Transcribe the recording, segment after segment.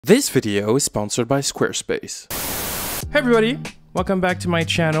This video is sponsored by Squarespace. Hey everybody, welcome back to my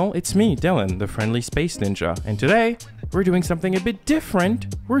channel. It's me, Dylan, the friendly space ninja. And today, we're doing something a bit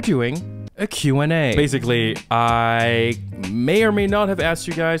different. We're doing a Q&A. Basically, I may or may not have asked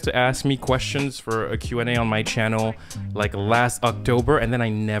you guys to ask me questions for a Q&A on my channel like last October, and then I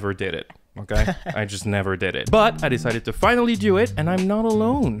never did it. Okay, I just never did it. But I decided to finally do it, and I'm not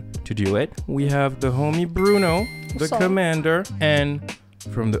alone to do it. We have the homie Bruno, the Commander, and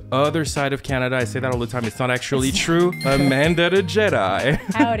from the other side of Canada, I say that all the time, it's not actually true, Amanda the Jedi.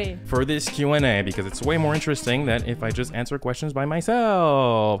 Howdy. For this Q&A, because it's way more interesting than if I just answer questions by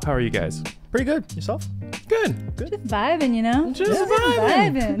myself. How are you guys? Pretty good. Yourself? Good. Just vibing, you know? Just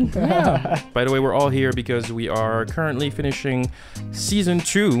vibing. Yeah. By the way, we're all here because we are currently finishing season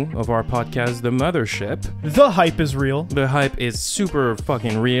 2 of our podcast, The Mothership. The hype is real. The hype is super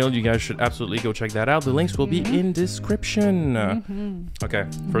fucking real. You guys should absolutely go check that out. The links will be in description. Okay,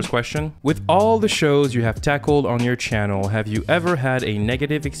 first question. With all the shows you have tackled on your channel, have you ever had a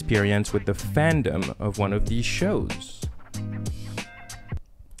negative experience with the fandom of one of these shows?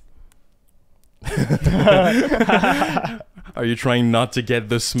 Are you trying not to get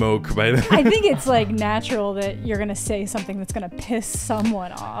the smoke by the I think it's like natural that you're gonna say something that's gonna piss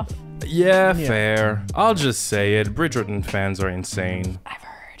someone off. Yeah, fair. I'll just say it. Bridgerton fans are insane. I've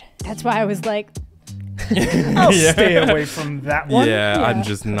heard. That's why I was like, I'll stay away from that one. Yeah, I'm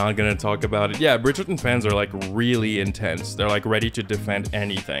just not gonna talk about it. Yeah, Bridgerton fans are like really intense. They're like ready to defend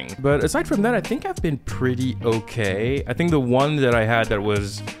anything. But aside from that, I think I've been pretty okay. I think the one that I had that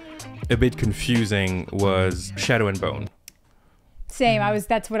was a bit confusing was Shadow and Bone. same.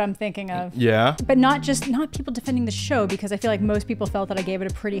 That's what I'm thinking of. Yeah. But not people defending the show, because I feel like most people felt that I gave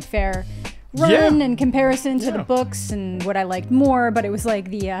it a pretty fair run in comparison to the books and what I liked more, but it was like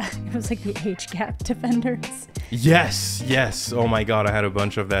the age gap defenders. Yes. Oh my god, I had a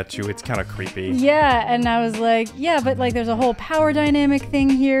bunch of that too. It's kind of creepy. Yeah, and I was like, yeah, but like there's a whole power dynamic thing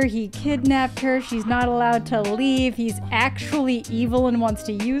here. He kidnapped her. She's not allowed to leave. He's actually evil and wants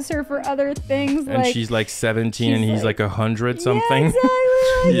to use her for other things. And like, she's like 17 and he's like 100 something. Yeah, exactly.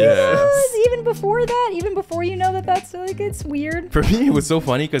 Like, yes. Even before that, even before you know that that's like, it's weird. For me, it was so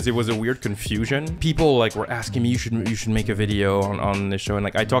funny because it was a weird confusion. People like were asking me, you should make a video on this show, and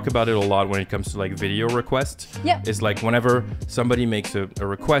like I talk about it a lot when it comes to like video requests. Yeah. It's like whenever somebody makes a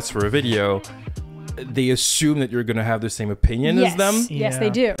request for a video, they assume that you're gonna have the same opinion as them. Yes, they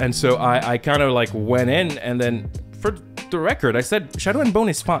do. And so I kind of like went in, and then for the record, I said Shadow and Bone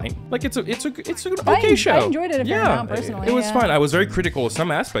is fine. Like it's an okay show. I enjoyed it a fair amount personally. It was fine. I was very critical of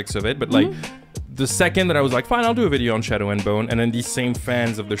some aspects of it, but like the second that I was like, fine, I'll do a video on Shadow and Bone, and then these same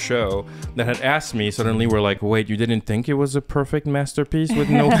fans of the show that had asked me suddenly were like, wait, you didn't think it was a perfect masterpiece with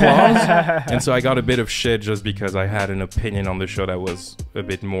no flaws? And so I got a bit of shit just because I had an opinion on the show that was a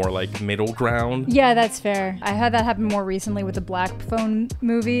bit more like middle ground. Yeah, that's fair. I had that happen more recently with the Black Phone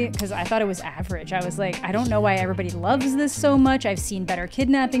movie because I thought it was average. I was like, I don't know why everybody loves this so much. I've seen better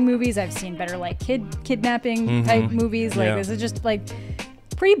kidnapping movies. I've seen better like kidnapping type movies. Like this is just like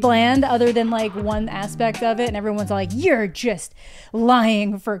pretty bland other than like one aspect of it, and everyone's like, you're just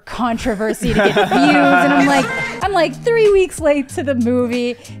lying for controversy to get views, and I'm like 3 weeks late to the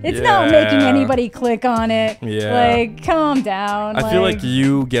movie. It's not making anybody click on it. Like, calm down. I feel like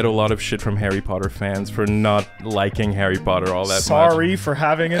you get a lot of shit from Harry Potter fans for not liking Harry Potter all that much. Sorry for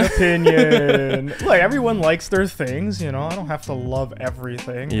having an opinion. Like, everyone likes their things, you know? I don't have to love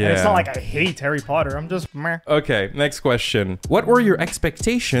everything. And it's not like I hate Harry Potter. I'm just meh. Okay, next question. What were your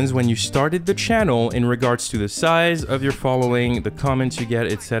expectations when you started the channel in regards to the size of your following, the comments you get,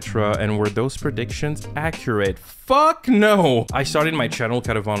 etc., and were those predictions accurate? Fuck no! I started my channel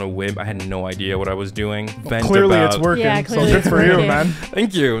kind of on a whim. I had no idea what I was doing. Clearly it's working, so good for you, man.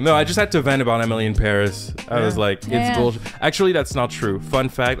 Thank you. No, I just had to vent about Emily in Paris. I was like, it's bullshit. Actually, that's not true. Fun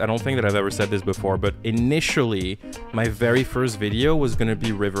fact, I don't think that I've ever said this before, but initially, my very first video was gonna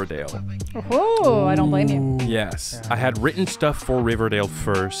be Riverdale. Oh, I don't blame you. Yes. I had written stuff for Riverdale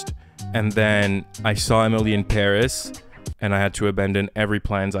first, and then I saw Emily in Paris, and I had to abandon every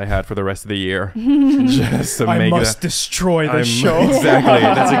plans I had for the rest of the year. Just to I must destroy the show. Exactly.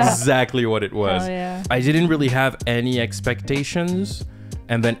 That's exactly what it was. Oh, yeah. I didn't really have any expectations,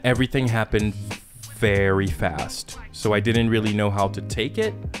 and then everything happened very fast. So I didn't really know how to take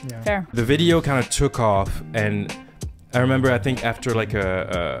it. Yeah. Fair. The video kind of took off, and I remember I think after like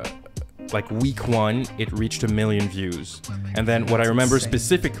like week 1, it reached 1 million views. And then what I remember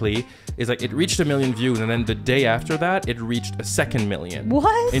specifically is like it reached 1 million views, and then the day after that, it reached a second million.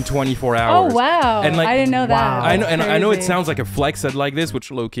 What? In 24 hours. Oh wow! And like, I didn't know that. I know, and I know it Crazy. sounds like a flex said like this,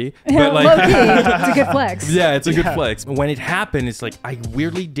 which low key, Yeah, but like, low-key, it's a good flex. yeah, it's a good flex. When it happened, it's like I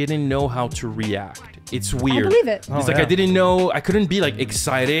weirdly didn't know how to react. It's weird. I believe it. It's like I didn't know. I couldn't be like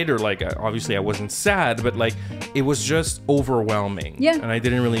excited or like obviously I wasn't sad, but like it was just overwhelming. Yeah. And I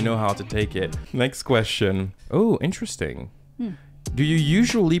didn't really know how to take it. Next question. Oh, interesting. Do you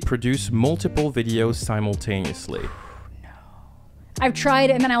usually produce multiple videos simultaneously? I've tried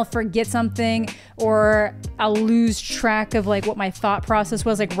and then I'll forget something or I'll lose track of like what my thought process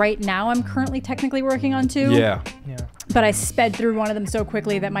was. Like right now I'm currently technically working on 2. Yeah. But I sped through one of them so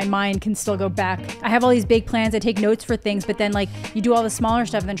quickly that my mind can still go back. I have all these big plans. I take notes for things, but then like you do all the smaller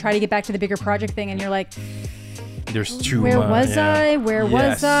stuff and then try to get back to the bigger project thing and you're like, There's too where much. was I? Where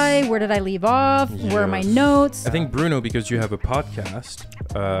was I? Where did I leave off? Where are my notes? I think, Bruno, because you have a podcast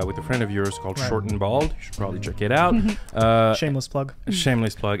with a friend of yours called Short and Bald, you should probably check it out. Shameless plug.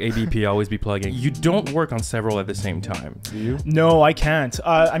 Shameless plug. ABP, always be plugging. You don't work on several at the same time, do you? No, I can't.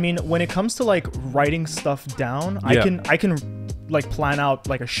 I mean, when it comes to like writing stuff down, I can like plan out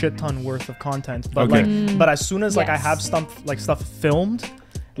like a shit ton worth of content. But but as soon as like I have stuff filmed,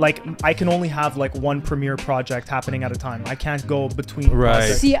 like I can only have like one premiere project happening at a time. I can't go between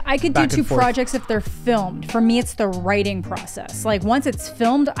projects. See, I could do back 2 and forth. projects if they're filmed. For me, it's the writing process. Like once it's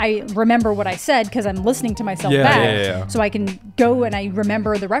filmed, I remember what I said because I'm listening to myself back. So I can go and I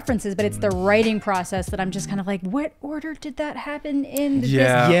remember the references, but it's the writing process that I'm just kind of like, what order did that happen in?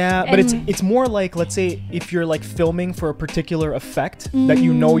 Yeah, but it's more like, let's say if you're like filming for a particular effect that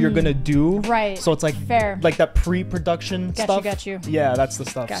you know you're gonna do. Right. So it's like like that pre-production stuff. Got you. Yeah, that's the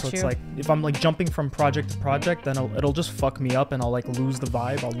stuff. Got So it's you. like if I'm like jumping from project to project, then it'll just fuck me up and I'll like lose the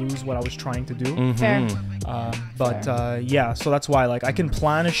vibe. I'll lose what I was trying to do. Fair. Yeah, so that's why like I can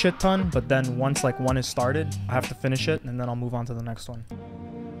plan a shit ton, but then once like one is started, I have to finish it and then I'll move on to the next one.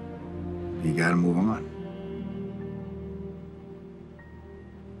 You gotta move on.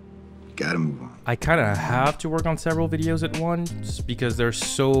 Gotta move on. I kind of have to work on several videos at once because they're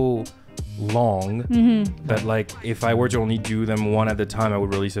so long that like if I were to only do them one at a time, I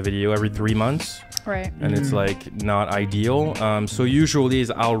would release a video every 3 months. Right. And it's like not ideal. So usually is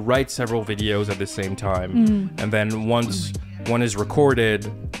I'll write several videos at the same time, and then once one is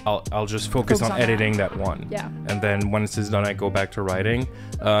recorded, I'll just focus on editing that one. Yeah. And then once it's done, I go back to writing.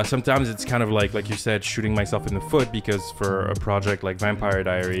 Sometimes it's kind of like you said, shooting myself in the foot because for a project like Vampire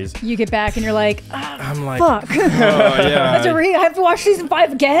Diaries, You get back and you're like, I'm like, fuck. oh yeah. I have to watch season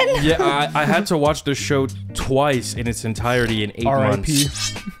 5 again? Yeah, I had to watch the show twice in its entirety in 8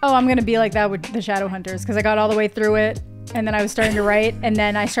 months. Oh, I'm going to be like that with the Shadowhunters because I got all the way through it. And then I was starting to write, and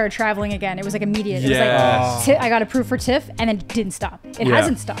then I started traveling again. It was like immediate. It was like, I got approved for TIFF, and then it didn't stop. It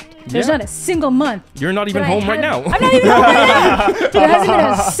hasn't stopped. There's not a single month. You're not even home right now. I'm not even home right now. There hasn't been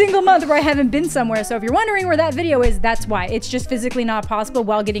a single month where I haven't been somewhere. So if you're wondering where that video is, that's why. It's just physically not possible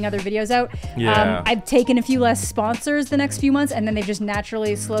while getting other videos out. Yeah. I've taken a few less sponsors the next few months, and then they've just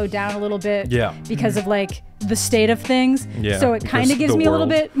naturally slowed down a little bit because of like the state of things. Yeah. So it kind of gives me a little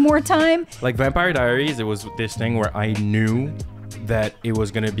bit more time. Like Vampire Diaries, it was this thing where I knew that it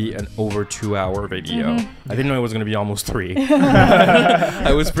was going to be an over 2-hour video. I didn't know it was going to be almost 3.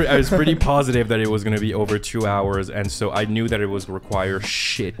 I was pretty positive that it was going to be over 2 hours, and so I knew that it was require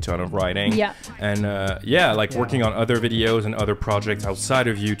shit ton of writing. Yeah. And working on other videos and other projects outside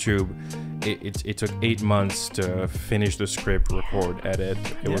of YouTube, it took 8 months to finish the script, record, edit.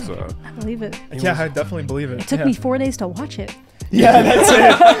 It was I believe it. I definitely believe it. It took me 4 days to watch it. Yeah, that's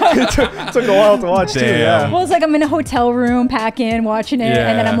it. Took a while to watch too. Yeah. Well, it's like I'm in a hotel room, packing, watching it,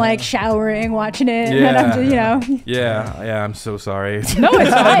 and then I'm like showering, watching it, and then I'm just, Yeah, I'm so sorry. No, it's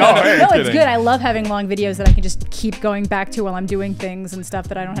fine. No, it's kidding. good. I love having long videos that I can just keep going back to while I'm doing things and stuff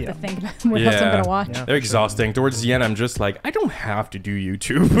that I don't have to think about what else I'm gonna watch. Yeah, they're exhausting. Towards the end, I'm just like, I don't have to do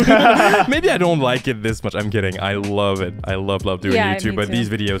YouTube. Maybe I don't like it this much. I'm kidding. I love it. I love doing YouTube, but these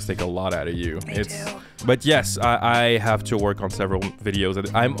videos take a lot out of you. But yes, I have to work on several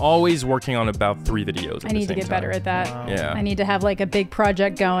videos. I'm always working on about 3 videos. I need to get better at that. Yeah. I need to have like a big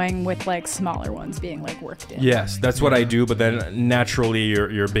project going with like smaller ones being like worked in. Yes, that's what I do. But then naturally,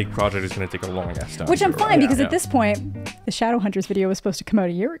 your big project is going to take a long ass time. Which I'm fine because at this point, the Shadowhunters video was supposed to come out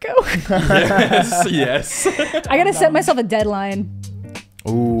a year ago. Yes. I gotta set myself a deadline.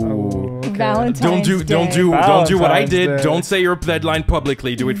 Ooh. Valentine's Day. Don't do what I did. Day. Don't say your deadline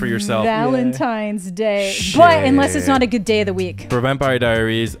publicly. Do it for yourself. Valentine's Day. Shit. But unless it's not a good day of the week. For Vampire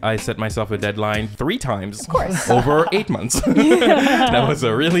Diaries, I set myself a deadline 3 times. Of course. Over 8 months. That was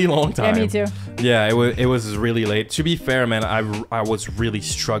a really long time. Yeah, me too. Yeah, it was really late. To be fair, man, I was really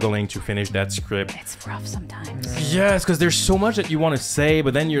struggling to finish that script. It's rough sometimes. Yes, because there's so much that you want to say,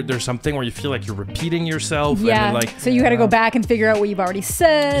 but then there's something where you feel like you're repeating yourself. Yeah. And then, like, so you got to go back and figure out what you've already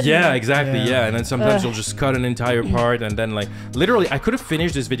said. yeah, exactly. Yeah. And then sometimes you'll just cut an entire part, and then like literally I could have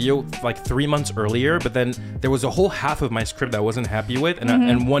finished this video like 3 months earlier, but then there was a whole half of my script that I wasn't happy with, and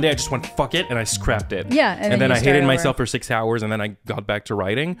and one day I just went fuck it and I scrapped it. Yeah. And then I hated myself for 6 hours, and then I got back to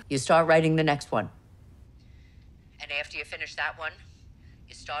writing. You start writing the next one. And after you finish that one,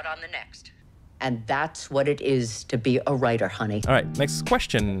 you start on the next. And that's what it is to be a writer, honey. All right, next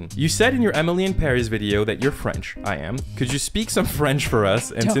question. You said in your Emily in Paris video that you're French. I am. Could you speak some French for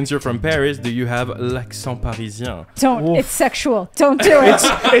us? And since you're from Paris, do you have l'accent parisien? Don't. Oof. It's sexual. Don't do it.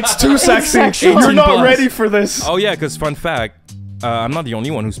 It's too sexy. Sexual. You're not 18+. ready for this. Oh yeah, because fun fact, I'm not the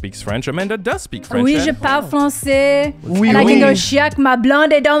only one who speaks French. Amanda does speak French. Oui, eh? je parle français. Oui, and I can oui. go chiac, ma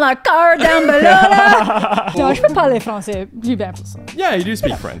blonde est dans la car down below là. Non, je peux parler français. Plus bien pour ça. Yeah, you do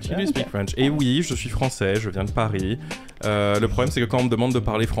speak French. You do speak French. Et oui, je suis français, je viens de Paris. Le problème, c'est que quand on me demande de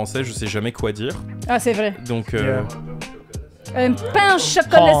parler français, je sais jamais quoi dire. Ah, c'est vrai. Donc, Un pain au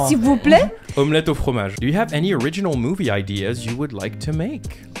chocolat, s'il vous plaît. omelette au fromage. Do you have any original movie ideas you would like to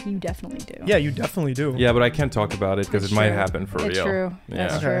make? You definitely do. Yeah, you definitely do. Yeah, but I can't talk about it because it might true. happen for It's real. true. Yeah.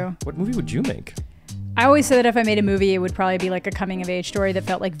 That's true. What movie would you make? I always say that if I made a movie, it would probably be like a coming of age story that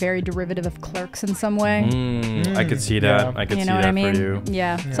felt like very derivative of Clerks in some way. I could see that. Yeah. I could You see know what that I mean? for you.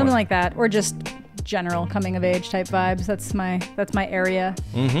 Yeah, something like that, or just general coming of age type vibes. That's my area.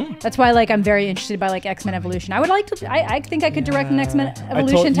 That's why like I'm very interested by like X-Men Evolution. I would like to. I think I could direct an X-Men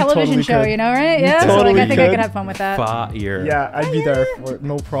Evolution you television totally show. could. You know, right? You Yeah. So like totally I think I could. could have fun with that. Fire. Yeah, I'd be there for it.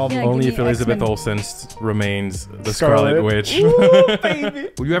 No problem. Yeah, Only give if me Elizabeth X-Men. Olsen remains the Scarlet Witch. Ooh, baby.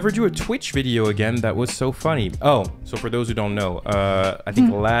 Would you ever do a Twitch video again? That was so funny. Oh, so for those who don't know, I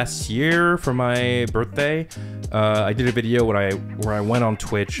think last year for my birthday, I did a video where I went on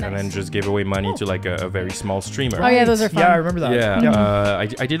Twitch and then just gave away money to like a very small streamer. Oh yeah, those are fun. Yeah, I remember that. Yeah,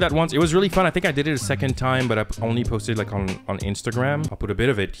 I did that once. It was really fun. I think I did it a second time, but I only posted like on Instagram. I'll put a bit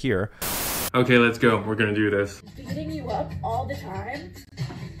of it here. Okay, let's go. We're gonna do this. Beating you up all the time.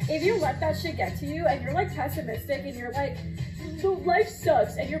 If you let that shit get to you and you're like pessimistic and you're like, so life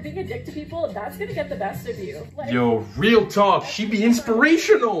sucks and you're being a dick to people, that's gonna get the best of you. Like, Yo, real talk. She be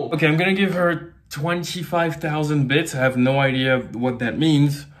inspirational. Okay, I'm gonna give her 25,000 bits. I have no idea what that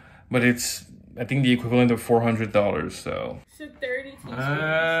means, but it's I think the equivalent of $400. So 30 t-shirts.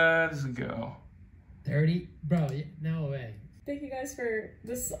 let's go. 30? Bro, no way. Thank you guys for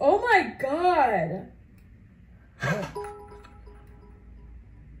this. Oh my god.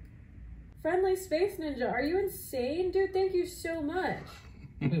 Friendly Space Ninja, are you insane? Dude, thank you so much.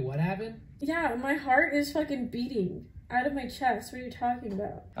 Wait, what happened? Yeah, my heart is fucking beating out of my chest. What are you talking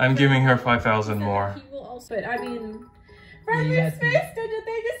about? I'm giving her 5,000 more. He will also, but I mean, Friendly Yeah, Space Ninja,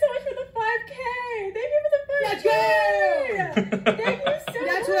 thank you so much for the 5K. Thank you for the 5K. Thank you so much.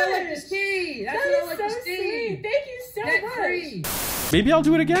 That's what I like to see. That's That what I is like so to see. sweet. Thank you so Get much. free. Maybe I'll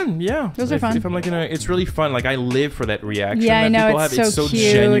do it again. Yeah, Those are fun. If I'm like it's really fun. Like I live for that reaction Yeah, I that know, people it's have. so It's so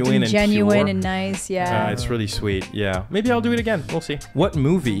cute genuine and pure. and nice. Yeah. it's really sweet. Yeah, maybe I'll do it again. We'll see. What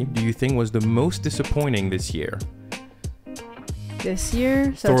movie do you think was the most disappointing this year? This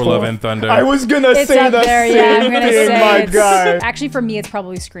year, so Thor: it's Love cool. and Thunder. I was gonna It's say up the there. same Yeah, I'm gonna thing, say my it's- guy. Actually, for me, it's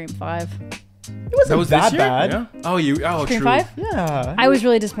probably Scream 5. It wasn't That was that this year? bad. Yeah. Oh, Scream true. 5? Yeah. I was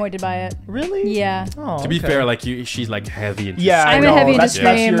really disappointed by it. Really? Yeah. Oh, To be okay. fair, like she's like heavy. Into Yeah, I I'm know. a heavy into That's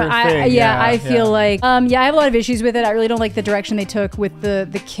Scream. your I thing. I feel like I have a lot of issues with it. I really don't like the direction they took with the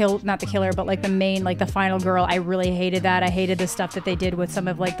not the killer, but like the main, like the final girl. I really hated that. I hated the stuff that they did with some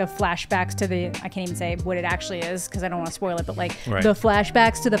of like the flashbacks to the, I can't even say what it actually is because I don't want to spoil it, but like Right. the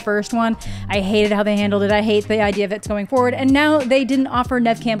flashbacks to the first one. I hated how they handled it. I hate the idea of it's going forward. And now they didn't offer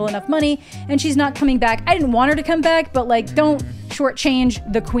Neve Campbell enough money and she's not coming back. I didn't want her to come back, but like don't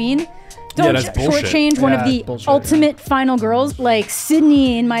shortchange the queen. Don't that's bullshit. shortchange one of Yeah, the it's bullshit, ultimate final girls. Like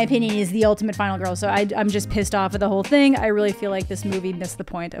Sydney, in my opinion, is the ultimate final girl. So I'm just pissed off at the whole thing. I really feel like this movie missed the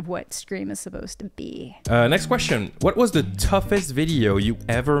point of what Scream is supposed to be. Next question. What was the toughest video you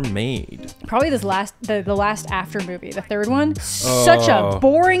ever made? Probably the last After movie, the third one. Such a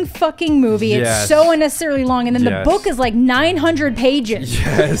boring fucking movie. Yes. It's so unnecessarily long. And then the Yes. book is like 900 pages.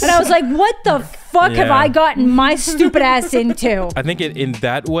 Yes. And I was like, what the fuck have I gotten my stupid ass into? I think in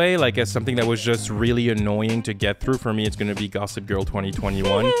that way, like as something that was just really annoying to get through, for me, it's going to be Gossip Girl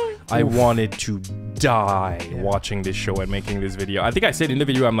 2021. I wanted to die watching this show and making this video. I think I said in the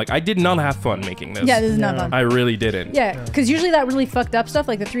video, I'm like, I did not have fun making this. Yeah, this is not fun. I really didn't. Yeah, because usually that really fucked up stuff,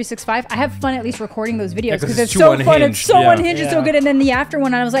 like the 365, I have fun at least recording those videos because it's too so unhinged. fun. It's so unhinged. It's so good. And then the after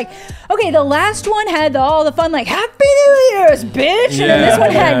one, I was like, okay, the last one had all the fun, like, Happy New Year's, bitch. And then this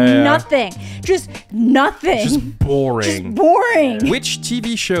one had nothing. Just nothing. Just boring. Just boring. Which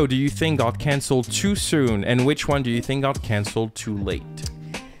TV show do you think got canceled too soon, and which one do you think got canceled too late?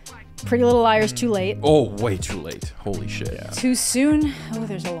 Pretty Little Liars too late. Oh, way too late. Holy shit. Yeah. Too soon? Oh,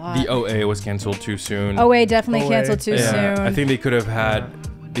 there's a lot. The OA was canceled too soon. OA definitely canceled too soon. I think they could have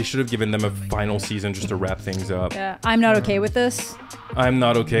they should have given them a final season just to wrap things up. Yeah, I'm not okay with this. I'm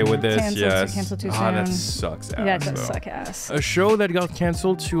not okay with this, Canceled too soon. Ah, that sucks ass. That does suck ass. A show that got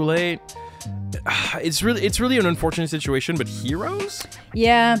canceled too late. It's really an unfortunate situation, but Heroes?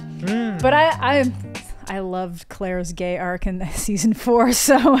 Yeah, but I loved Claire's gay arc in season 4,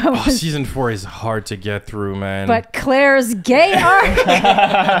 so season 4 is hard to get through, man. But Claire's gay arc,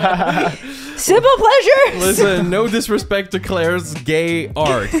 simple pleasure. Listen, no disrespect to Claire's gay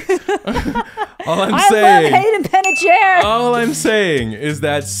arc. All I'm I saying, love Hayden Panettiere. all I'm saying is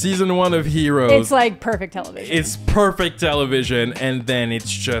that season 1 of Heroes, It's like perfect television. it's perfect television, and then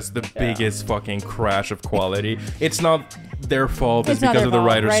it's just the biggest fucking crash of quality. It's not their fault. It's because of the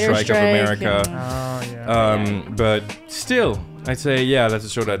writer's strike of America. But still, I'd say, yeah, that's a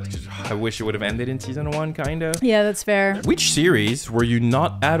show that I wish it would have ended in season 1, kind of. Yeah, that's fair. Which series were you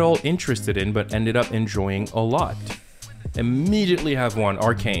not at all interested in, but ended up enjoying a lot? Immediately have one.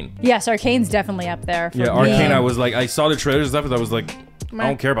 Arcane. Yes, Arcane's definitely up there. For me. Arcane, I was like, I saw the trailers and stuff, and I was like, I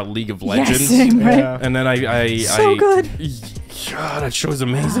don't care about League of Legends. Same, right? And then So good. God, that show's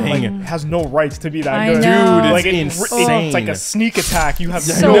amazing. Like, it has no right to be that I good. know. Dude, Like, it's insane. it's like a sneak attack. You have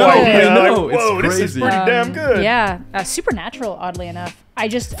So no good. idea. I know, Like, whoa, it's this is crazy. pretty damn good. Yeah, Supernatural, oddly enough. I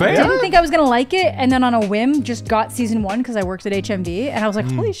just Fair. didn't think I was going to like it, and then on a whim, just got season 1 because I worked at HMV, and I was like,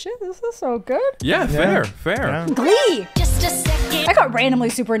 holy shit, this is so good. Yeah, fair. Glee! I got randomly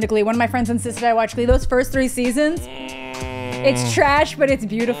super into Glee. One of my friends insisted I watch Glee. Those first 3 seasons, it's trash, but it's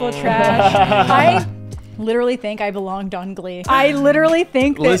beautiful trash. I literally think I belonged on Glee. I literally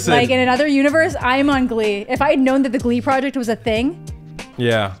think that, like, in another universe, I'm on Glee. If I had known that the Glee project was a thing,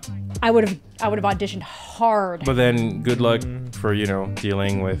 Yeah. I would have auditioned hard. But then good luck for,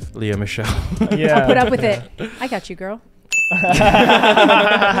 dealing with Leah Michelle. Yeah. I'll put up with it. I got you, girl.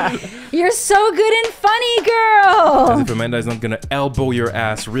 You're so good and funny, girl. As if Amanda is not gonna elbow your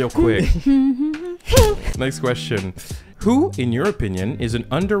ass real quick. Next question. Who, in your opinion, is an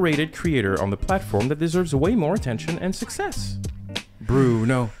underrated creator on the platform that deserves way more attention and success?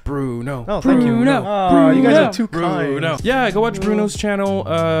 Bruno. Oh, thank you. Oh, you guys are too kind. Yeah, go watch Bruno's channel.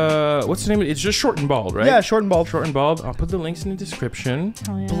 What's the name? It's just Short and Bald, right? Yeah, Short and Bald. Short and Bald. I'll put the links in the description.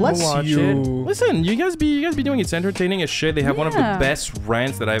 Oh, yeah. Bless Watch you. it. Listen, you guys be doing it. It's entertaining as shit. They have one of the best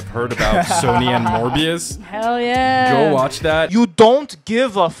rants that I've heard about Sony and Morbius. Hell yeah. Go watch that. You don't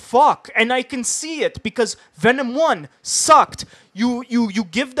give a fuck, and I can see it because Venom 1 sucked. You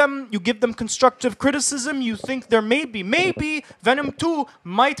give them constructive criticism. You think there maybe Venom 2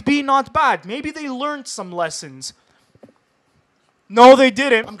 might be not bad. Maybe they learned some lessons. No, they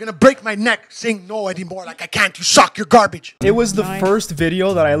didn't. I'm gonna break my neck saying no anymore like I can't. You suck, you're garbage. It was the first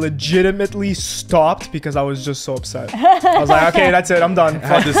video that I legitimately stopped because I was just so upset. I was like, okay, that's it. I'm done.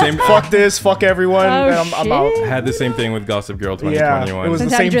 Had the same. Fuck this. Fuck everyone. Oh, and I'm out. Had the same thing with Gossip Girl 2021. Yeah, it was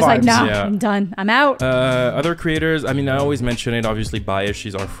Sometimes the same you're just like, vibes. nah, Yeah. I'm done. I'm out. Other creators. I mean, I always mention it. Obviously, biased.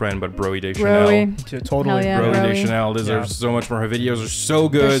 She's our friend, but Broy Deschanel. Broy. Yeah, totally. Hell yeah. Broy Broy. Deschanel deserves so much more. Her videos are so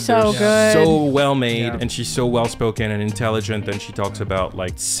good. They're so good. So well made, Yeah. and she's so well spoken and intelligent. And she talks about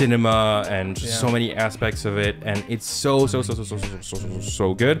like cinema and just so many aspects of it, and it's so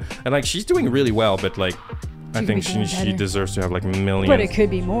good. And like she's doing really well, but like I think she deserves to have like millions. But it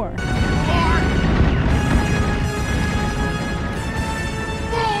could be more.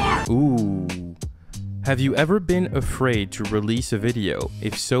 Ooh. Have you ever been afraid to release a video?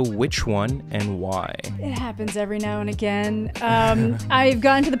 If so, which one and why? It happens every now and again. I've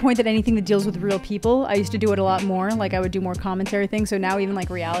gotten to the point that anything that deals with real people, I used to do it a lot more. Like I would do more commentary things. So now even like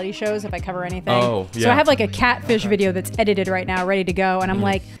reality shows, if I cover anything. Oh, yeah. So I have like a catfish video that's edited right now, ready to go. And I'm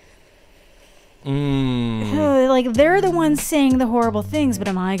like, like they're the ones saying the horrible things, but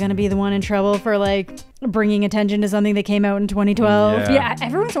am I going to be the one in trouble for like bringing attention to something that came out in 2012? Yeah,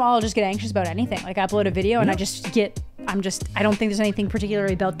 every once in a while I'll just get anxious about anything. Like I upload a video and I don't think there's anything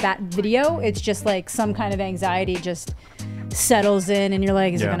particularly about that video. It's just like some kind of anxiety just settles in and you're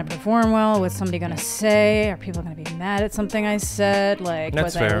like, is it going to perform well? What's somebody going to say? Are people going to be mad at something I said? Like,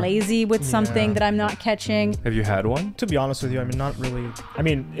 was I lazy with something that I'm not catching? Have you had one? To be honest with you, I mean, not really. I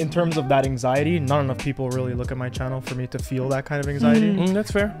mean, in terms of that anxiety, not enough people really look at my channel for me to feel that kind of anxiety.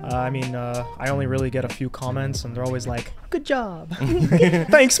 That's fair. I mean, I only really get a few comments and they're always like, good job.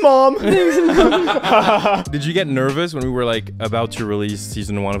 Thanks, Mom. Did you get nervous when we were like about to release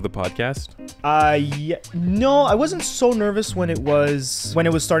season 1 of the podcast? Yeah, no, I wasn't so nervous when it was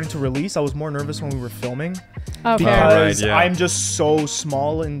starting to release. I was more nervous when we were filming. Okay. Because I'm just so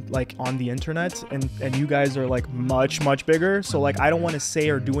small and like on the internet, and you guys are like much bigger. So like I don't want to say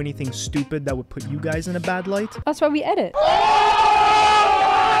or do anything stupid that would put you guys in a bad light. That's why we edit.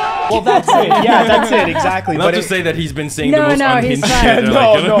 Well, that's it. Yeah, that's it. Exactly. Not to say that he's been saying the most unhinged shit.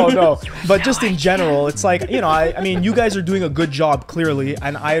 No. But just in general, it's like, you know, I mean, you guys are doing a good job, clearly,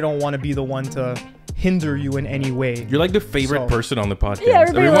 and I don't want to be the one to hinder you in any way. You're like the favorite person on the podcast. Yeah,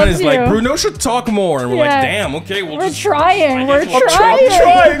 everyone is you. Like, Bruno should talk more. And we're like, damn, okay. We're trying. We're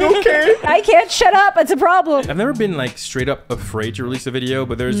trying, okay. I can't shut up. It's a problem. I've never been like straight up afraid to release a video,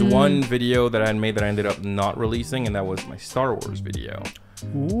 but there's one video that I made that I ended up not releasing, and that was my Star Wars video.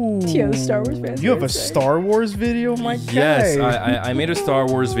 Ooh. Star Wars fans. You have a Star Wars video, my guy? Yes, I made a Star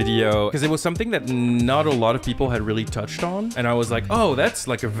Wars video because it was something that not a lot of people had really touched on. And I was like, oh, that's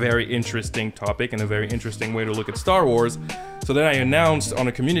like a very interesting topic and a very interesting way to look at Star Wars. So then I announced on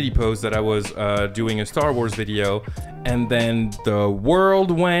a community post that I was doing a Star Wars video. And then the world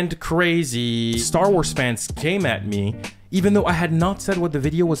went crazy. Star Wars fans came at me, even though I had not said what the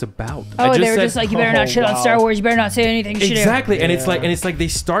video was about. Oh, they were just like, you better not shit on Star Wars. You better not say anything shit. Exactly, and it's like they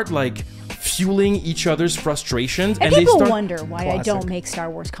start like fueling each other's frustrations, and they people start wonder why I don't make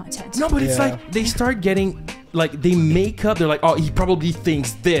Star Wars content. No, but it's like they start getting like they make up. They're like, oh, he probably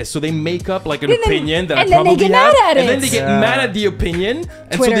thinks this, so they make up like an opinion that I probably have, and then they get mad at the opinion,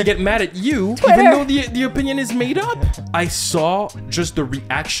 and so they get mad at you, even though the opinion is made up. I saw just the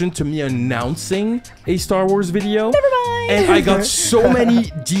reaction to me announcing a Star Wars video. Never mind. And I got so many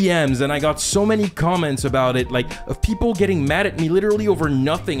DMs and I got so many comments about it, like of people getting mad at me literally over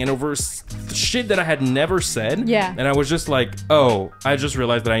nothing and over shit that I had never said. Yeah. And I was just like, oh, I just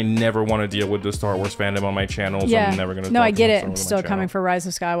realized that I never want to deal with the Star Wars fandom on my channel. So I'm never going to. No, I get it. I'm still coming for Rise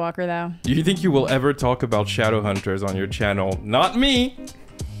of Skywalker though. Do you think you will ever talk about Shadowhunters on your channel? Not me.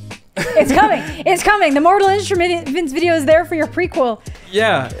 It's coming. It's coming. The Mortal Instruments video is there for your prequel.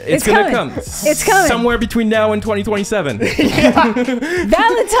 Yeah, it's gonna come. It's coming. Somewhere between now and 2027.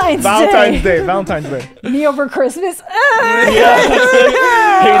 Valentine's Day. Me over Christmas. Hating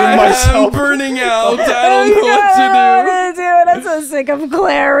myself. I'm burning out. I don't know what to do. I'm so sick of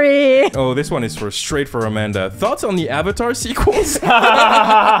Clary. Oh, this one is straight for Amanda. Thoughts on the Avatar sequels?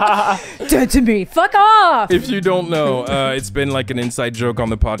 Dead to me. Fuck off. If you don't know, it's been like an inside joke on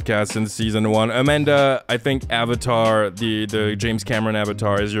the podcast since season 1. Amanda, I think Avatar, the James Cameron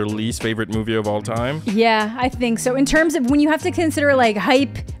Avatar, is your least favorite movie of all time. Yeah, I think so. In terms of when you have to consider like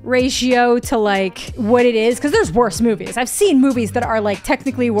hype ratio to like what it is, because there's worse movies. I've seen movies that are like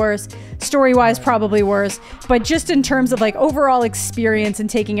technically worse, story-wise probably worse, but just in terms of like overall experience and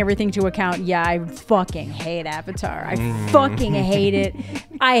taking everything into account, yeah, I fucking hate Avatar. I fucking hate it.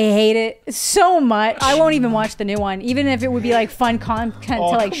 I hate it so much. I won't even watch the new one, even if it would be like fun content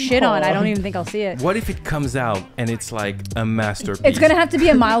to like shit on. I don't even think I'll see it. What if it comes out and it's like a masterpiece? It's gonna have to be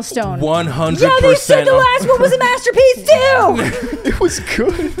a milestone. 100%. Yeah, they said the last one was a masterpiece too. It was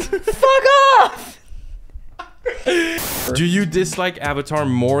good. Fuck off. Do you dislike Avatar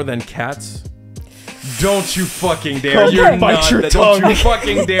more than Cats? Don't you fucking dare. You're not. Don't you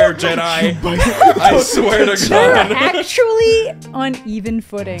fucking dare, Jedi. I swear to They're God. actually on even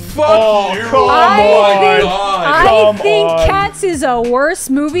footing. Fuck you. I think Cats is a worse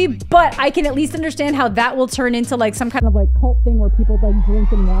movie, but I can at least understand how that will turn into like some kind of like cult thing where people like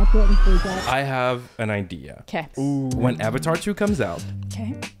drink and watch it and freak out. I have an idea. Okay. When Avatar 2 comes out,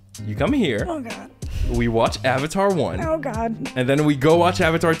 Okay. you come here. Oh God. We watch Avatar 1. Oh God. And then we go watch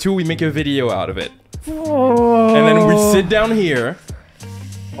Avatar 2. We make a video out of it. Oh. And then we sit down here.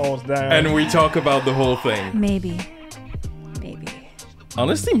 Oh, damn. And we talk about the whole thing. Maybe.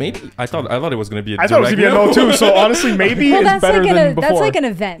 Honestly, maybe. I thought it was gonna be a I thought it was gonna be a no too, so honestly maybe it's better than before. That's like an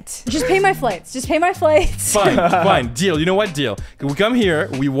event. Just pay my flights. Fine, fine. Deal. You know what? Deal. We come here,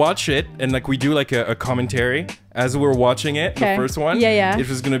 we watch it, and like we do like a commentary as we're watching it, the first one. Yeah. It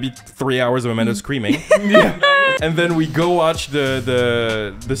was gonna be 3 hours of Amanda screaming. And then we go watch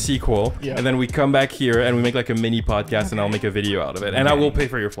the sequel, and then we come back here and we make like a mini podcast, and I'll make a video out of it, and I will pay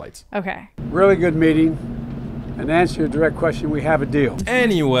for your flights. Okay. Really good meeting. And to answer your direct question, we have a deal.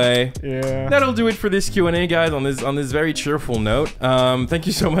 Anyway, Yeah. that'll do it for this Q&A, guys, on this very cheerful note. Thank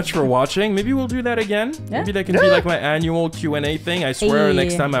you so much for watching. Maybe we'll do that again. Yeah. Maybe that can be like my annual Q&A thing. I swear Hey.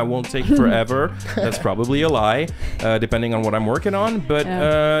 next time I won't take forever. That's probably a lie, depending on what I'm working on. But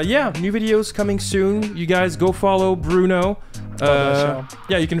yeah, new videos coming soon. You guys go follow Bruno.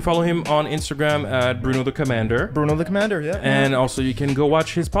 Yeah, you can follow him on Instagram at Bruno The Commander. Bruno the Commander, yeah. And also you can go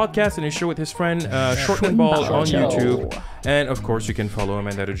watch his podcast and his show with his friend Short and Ball on YouTube. And of course you can follow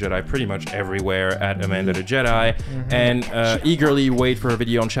Amanda the Jedi pretty much everywhere at Amanda the Jedi. And eagerly wait for a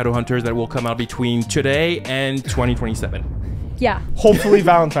video on Shadowhunters that will come out between today and 2027. Yeah. Hopefully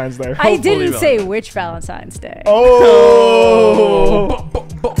Valentine's Day. I didn't say which Valentine's Day. Oh!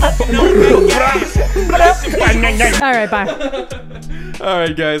 All right, bye. All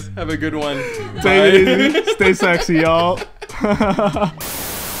right, guys, have a good one. Stay sexy, y'all.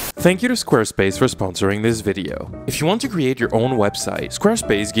 Thank you to Squarespace for sponsoring this video. If you want to create your own website,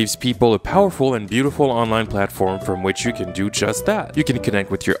 Squarespace gives people a powerful and beautiful online platform from which you can do just that. You can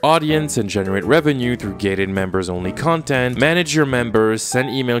connect with your audience and generate revenue through gated members-only content, manage your members, send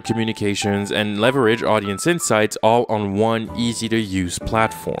email communications, and leverage audience insights all on one easy-to-use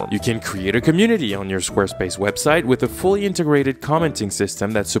platform. You can create a community on your Squarespace website with a fully integrated commenting system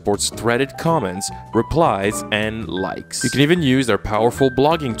that supports threaded comments, replies, and likes. You can even use our powerful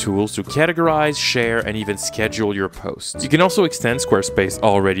blogging tools to categorize, share, and even schedule your posts. You can also extend Squarespace's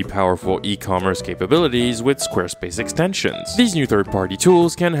already powerful e-commerce capabilities with Squarespace extensions. These new third-party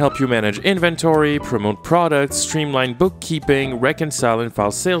tools can help you manage inventory, promote products, streamline bookkeeping, reconcile and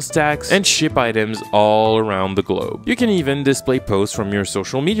file sales tax, and ship items all around the globe. You can even display posts from your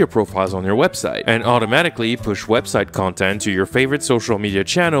social media profiles on your website and automatically push website content to your favorite social media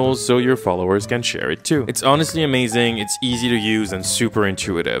channels so your followers can share it too. It's honestly amazing, it's easy to use and super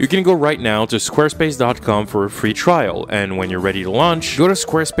intuitive. You can go right now to squarespace.com for a free trial, and when you're ready to launch, go to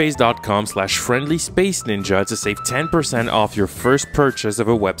squarespace.com/friendlyspaceninja to save 10% off your first purchase of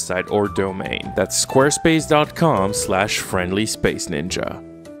a website or domain. That's squarespace.com/friendlyspaceninja.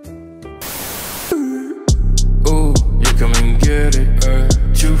 Ooh, you come and get it,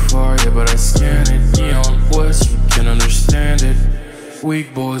 too far, yeah, but I scan it. Neon West, you can understand it.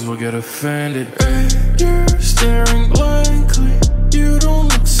 Weak boys will get offended. You're staring blankly. You don't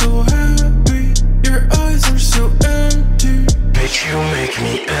look so happy. Your eyes are so empty. Bitch, you make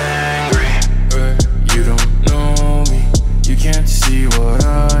me angry. You don't know me. You can't see what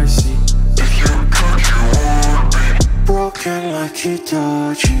I see. If you could, you would be broken like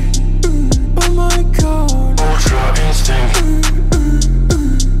Hitachi. Oh my god. Ultra instinct.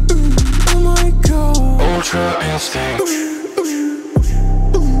 Oh my god. Ultra instinct.